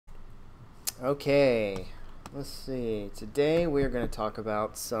Okay, let's see. Today we're going to talk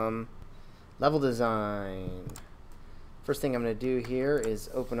about some level design. First thing I'm going to do here is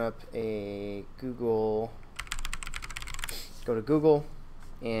open up a Google, go to Google,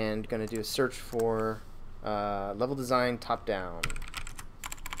 and going to do a search for level design top-down.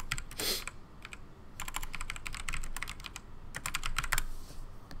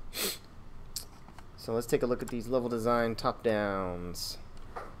 So let's take a look at these level design top-downs.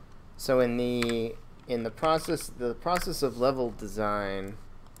 So in the process of level design,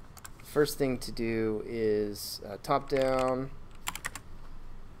 first thing to do is top down.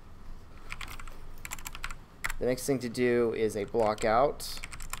 The next thing to do is a block out,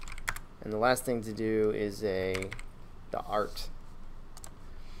 and the last thing to do is the art.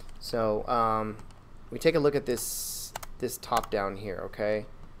 So we take a look at this top down here, okay?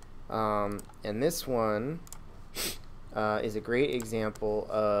 And this one is a great example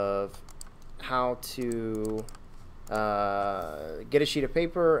of how to get a sheet of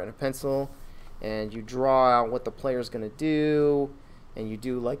paper and a pencil, and you draw out what the player's going to do, and you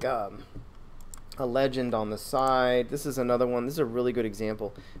do like a legend on the side. This is another one. This is a really good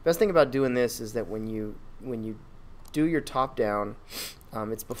example. Best thing about doing this is that when you do your top down,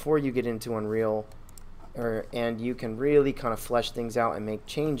 it's before you get into Unreal, and you can really kind of flesh things out and make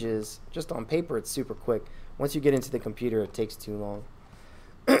changes. Just on paper, it's super quick. Once you get into the computer, it takes too long.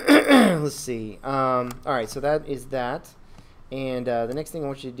 Let's see. Alright, so that is that. And the next thing I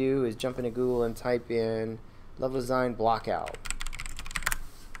want you to do is jump into Google and type in level design blockout.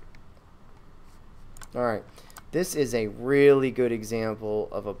 Alright, this is a really good example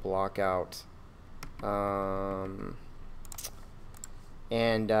of a blockout.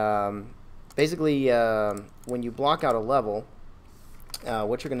 Basically, when you block out a level,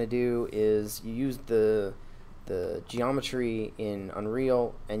 what you're going to do is you use the geometry in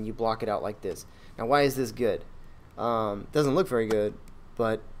Unreal and you block it out like this. Now, why is this good? It doesn't look very good,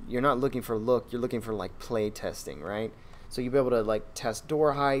 but you're not looking for look, you're looking for like play testing, right? So you'll be able to like test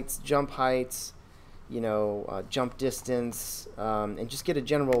door heights, jump heights, you know, jump distance, and just get a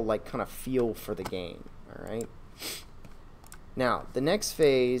general like kind of feel for the game. All right. Now the next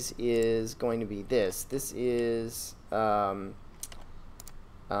phase is going to be this. This is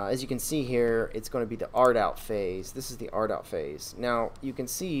as you can see here, it's going to be the art out phase. This is the art out phase. Now you can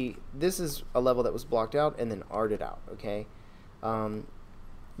see this is a level that was blocked out and then arted out. Okay.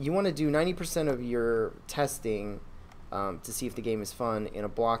 You want to do 90% of your testing to see if the game is fun in a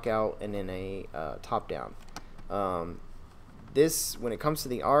block out and in a top down. This, when it comes to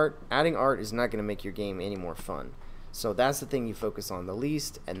the art, adding art is not going to make your game any more fun. So that's the thing you focus on, the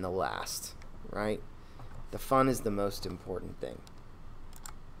least and the last, right? The fun is the most important thing.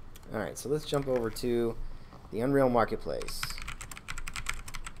 Alright, so let's jump over to the Unreal Marketplace.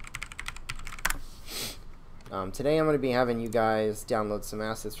 Today I'm going to be having you guys download some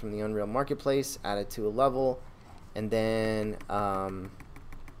assets from the Unreal Marketplace, add it to a level, and then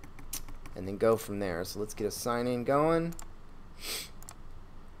go from there. So let's get a sign-in going.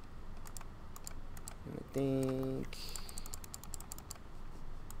 I think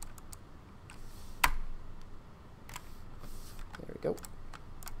there we go.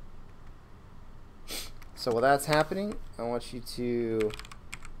 So while that's happening, I want you to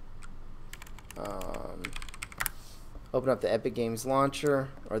open up the Epic Games Launcher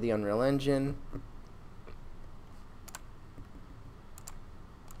or the Unreal Engine.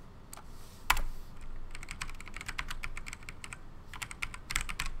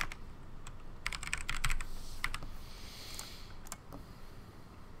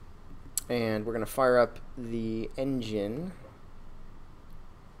 And we're going to fire up the engine.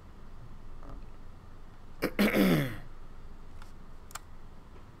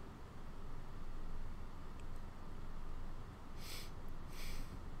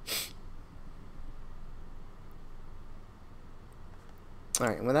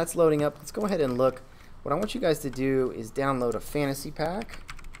 Alright, and when that's loading up, let's go ahead and look. What I want you guys to do is download a fantasy pack.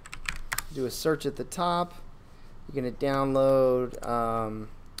 Do a search at the top. You're going to download,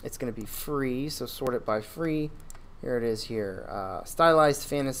 it's going to be free, so sort it by free. Here it is here. Stylized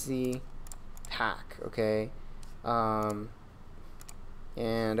Fantasy Pack, okay? And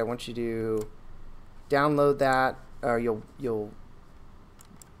I want you to download that, or you'll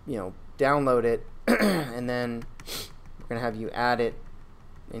download it, and then we're going to have you add it.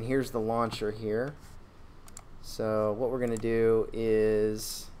 And here's the launcher here. So what we're going to do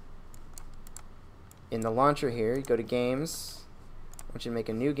is, in the launcher here, you go to Games. I want you to make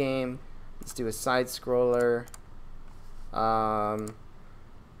a new game. Let's do a side scroller.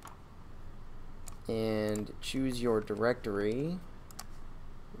 And choose your directory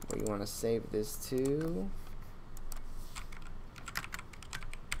where you want to save this to.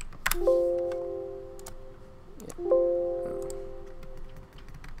 Yeah.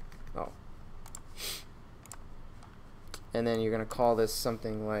 Oh. And then you're going to call this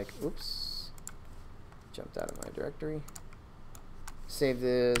something like, oops, jumped out of my directory. Save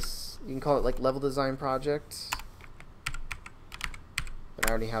this. You can call it like level design project. But I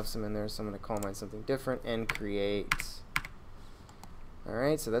already have some in there, so I'm going to call mine something different and create.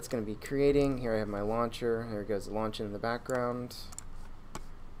 Alright, so that's going to be creating. Here I have my launcher. Here goes the launch in the background.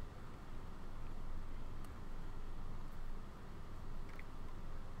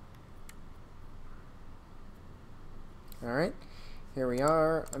 Alright, here we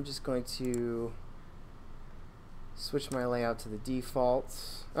are. I'm just going to switch my layout to the default.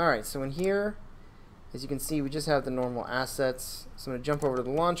 Alright, so in here, as you can see, we just have the normal assets. So I'm going to jump over to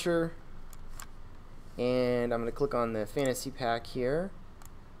the launcher, and I'm going to click on the fantasy pack here,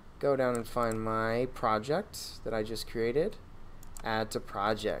 go down and find my project that I just created, add to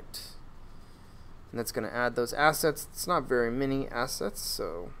project. And that's going to add those assets. It's not very many assets,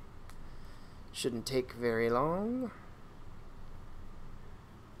 so shouldn't take very long.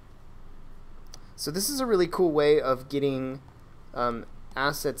 So this is a really cool way of getting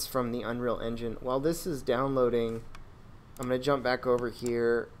assets from the Unreal Engine. While this is downloading, I'm going to jump back over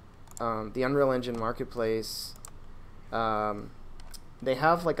here. The Unreal Engine Marketplace, they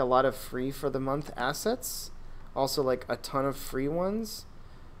have like a lot of free for the month assets, also like a ton of free ones.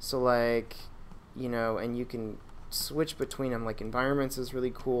 So like, you know, and you can switch between them. Like environments is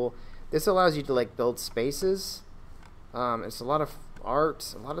really cool. This allows you to like build spaces. It's a lot of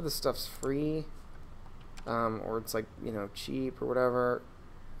art. A lot of the stuff's free. Or it's like, you know, cheap or whatever.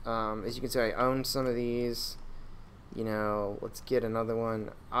 As you can see, I own some of these. You know, let's get another one.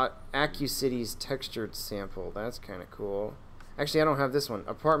 AccuCity's textured sample. That's kind of cool. Actually, I don't have this one.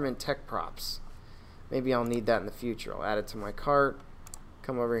 Apartment tech props. Maybe I'll need that in the future. I'll add it to my cart.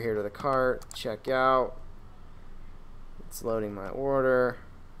 Come over here to the cart. Check out. It's loading my order.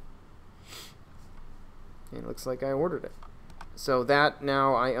 And it looks like I ordered it. So that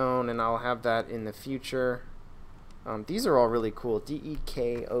now I own, and I'll have that in the future. These are all really cool.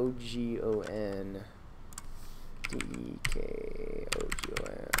 D-E-K-O-G-O-N. D-E-K-O-G-O-N.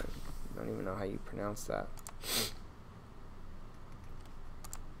 I don't even know how you pronounce that.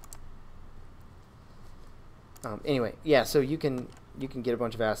 Anyway, yeah, so you can get a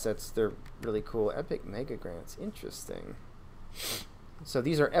bunch of assets. They're really cool. Epic Mega Grants. Interesting. So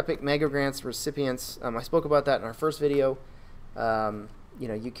these are Epic Mega Grants recipients. I spoke about that in our first video. You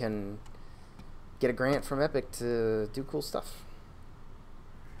know, you can get a grant from Epic to do cool stuff.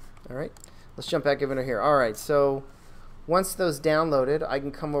 Alright, let's jump back over here. Alright, so once those downloaded, I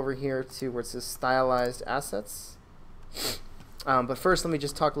can come over here to where it says stylized assets. But first, let me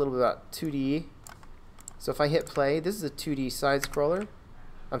just talk a little bit about 2D. So if I hit play, this is a 2D side scroller.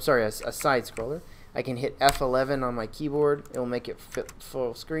 I'm sorry, a side scroller. I can hit F11 on my keyboard. It'll make it fit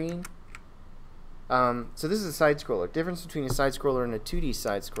full screen. So this is a side scroller. Difference between a side scroller and a 2D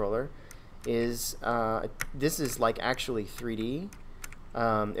side scroller is this is like actually 3D.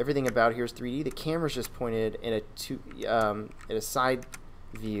 Everything about here is 3D. The camera's just pointed in a side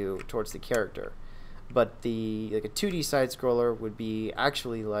view towards the character. But like a 2D side scroller would be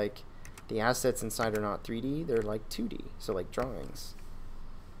actually like the assets inside are not 3D. They're like 2D. So like drawings.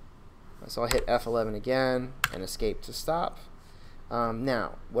 So I'll hit F11 again and escape to stop.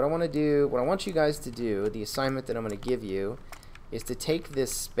 Now, what I want you guys to do, the assignment that I'm going to give you, is to take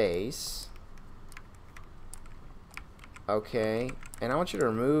this space, okay, and I want you to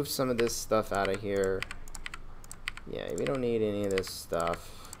remove some of this stuff out of here. Yeah, we don't need any of this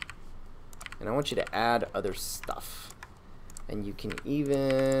stuff. And I want you to add other stuff. And you can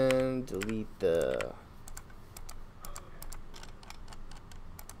even delete the...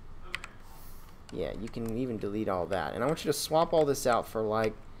 Yeah, you can even delete all that. And I want you to swap all this out for,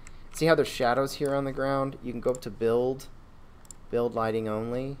 like, see how there's shadows here on the ground? You can go up to build lighting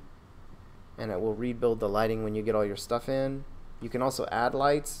only, and it will rebuild the lighting when you get all your stuff in. You can also add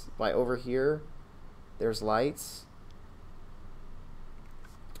lights by over here. There's lights.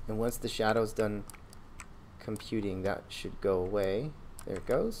 And once the shadow's done computing, that should go away. There it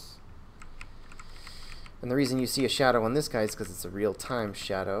goes. And the reason you see a shadow on this guy is because it's a real-time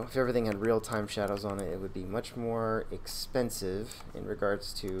shadow. If everything had real-time shadows on it, it would be much more expensive in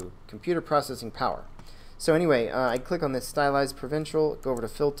regards to computer processing power. So anyway, I click on this Stylized Provincial, go over to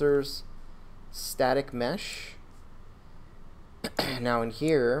Filters, Static Mesh. Now in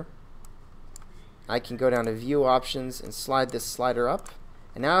here, I can go down to View Options and slide this slider up.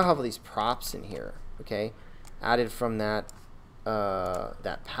 And now I have all these props in here, okay, added from that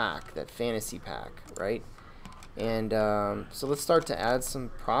that pack, that fantasy pack, right? And so let's start to add some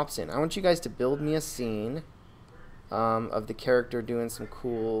props in. I want you guys to build me a scene of the character doing some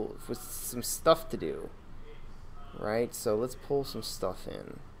cool, with some stuff to do, right? So let's pull some stuff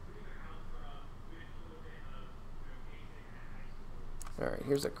in. Alright,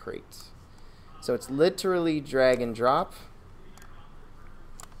 here's a crate. So it's literally drag and drop.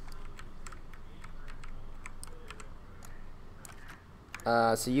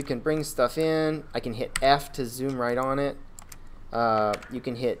 So you can bring stuff in. I can hit F to zoom right on it. You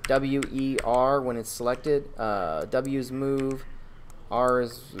can hit W, E, R when it's selected. W is move, R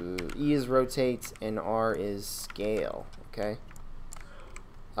is E is rotate, and R is scale. Okay.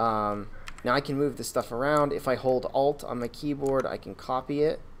 Now I can move this stuff around. If I hold Alt on my keyboard, I can copy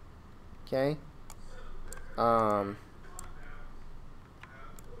it. Okay. And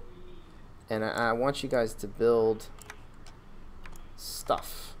I want you guys to build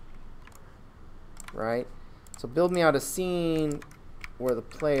stuff, right? So build me out a scene where the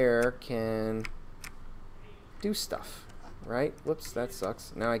player can do stuff, right? Whoops, that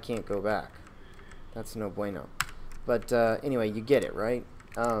sucks. Now I can't go back. That's no bueno. But anyway, you get it, right?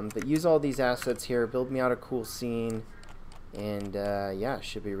 But use all these assets here, build me out a cool scene, and yeah, it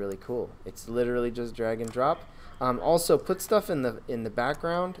should be really cool. It's literally just drag and drop. Also, put stuff in the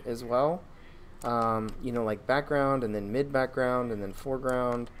background as well. You know, like background, and then mid background, and then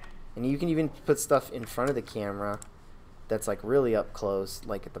foreground. And you can even put stuff in front of the camera that's like really up close,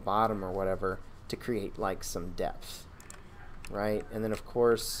 like at the bottom or whatever, to create like some depth, right? And then of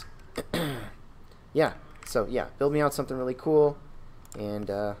course, yeah. So yeah, build me out something really cool, and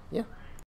yeah.